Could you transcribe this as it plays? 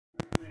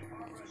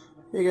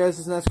Hey guys,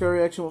 it's NASCAR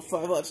reaction with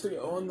 5 laps to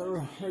go on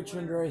the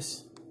Richmond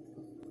race.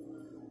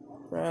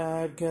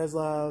 Brad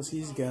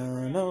Keselowski's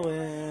gonna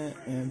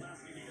win.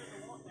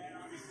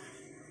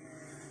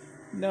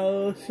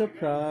 No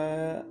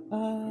surprise.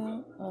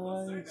 I'll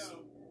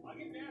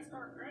give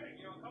NASCAR credit.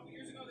 You know, a couple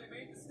years ago they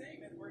made the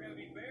statement, we're going to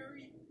be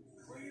very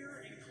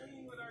clear and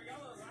clean with our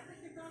yellows. I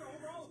think they've done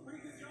overall a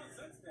pretty good job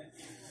since then.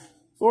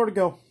 4 to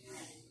go.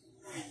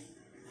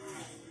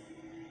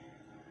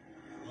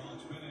 Well,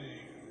 it's been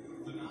a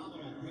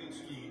phenomenal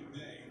Penske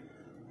day.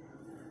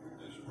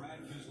 As Brad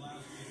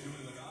Keselowski and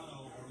Joey Logano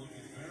are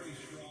looking very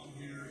strong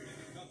here in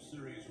the Cup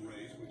Series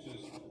race, which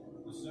is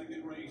the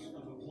second race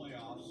of the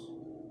playoffs.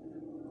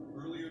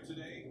 Earlier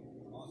today,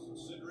 Austin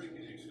Cindric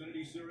in the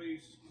Xfinity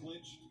Series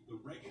clinched the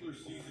regular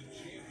season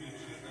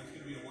championship. That's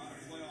going to be a lot of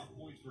playoff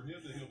points for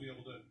him that he'll be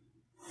able to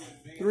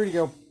advance 3 to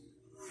go.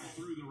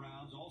 through the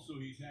rounds. Also,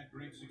 he's had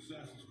great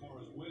success as far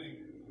as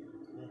winning.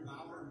 Full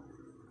power.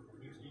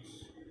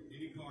 Penske's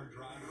IndyCar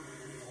driver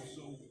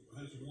also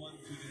has won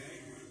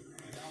today.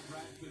 And now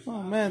Brad Keselowski,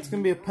 Oh man, it's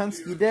gonna be a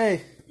Penske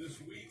day. this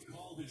week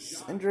called his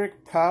shot.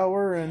 Cindric,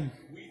 Power, and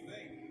We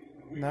think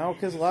now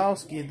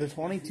Keselowski. The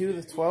 22,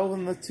 the 12,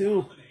 and the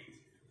 2.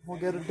 We'll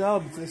get a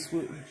dub this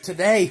week.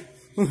 Today.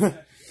 2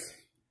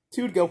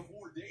 to go.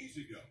 4 days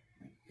ago.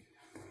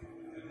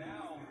 And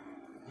now,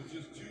 with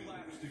just 2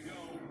 laps to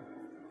go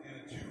and a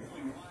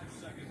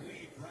 2.5-second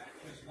lead, Brad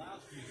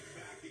Keselowski is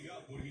backing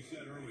up what he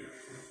said earlier.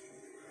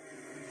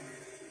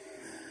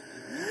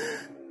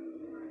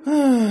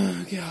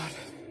 Oh God.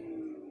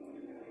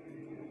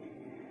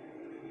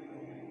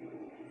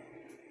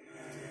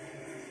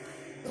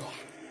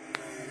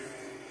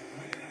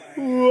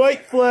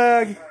 White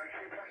flag.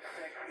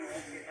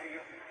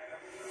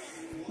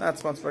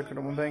 That's much better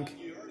than one thing.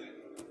 You heard it.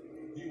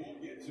 He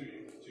won't get to you.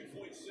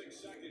 2.6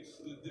 seconds,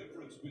 the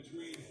difference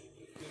between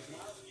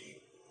Keselowski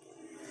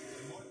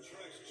and Martin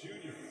Truex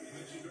Jr.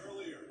 mentioned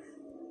earlier.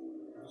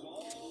 It was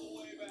all the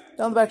way back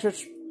Down the back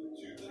stretch.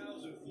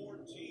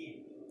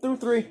 2014. Through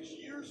 3. 6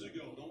 years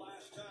ago, the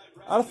last time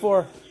Brad Out of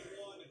 4.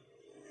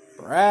 Keselowski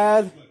won.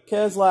 Brad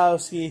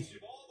Keselowski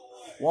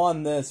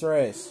won this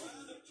race.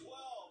 Round of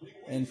 12, he wins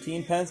And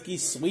Team Penske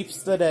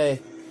sweeps the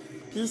day.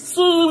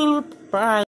 Bye.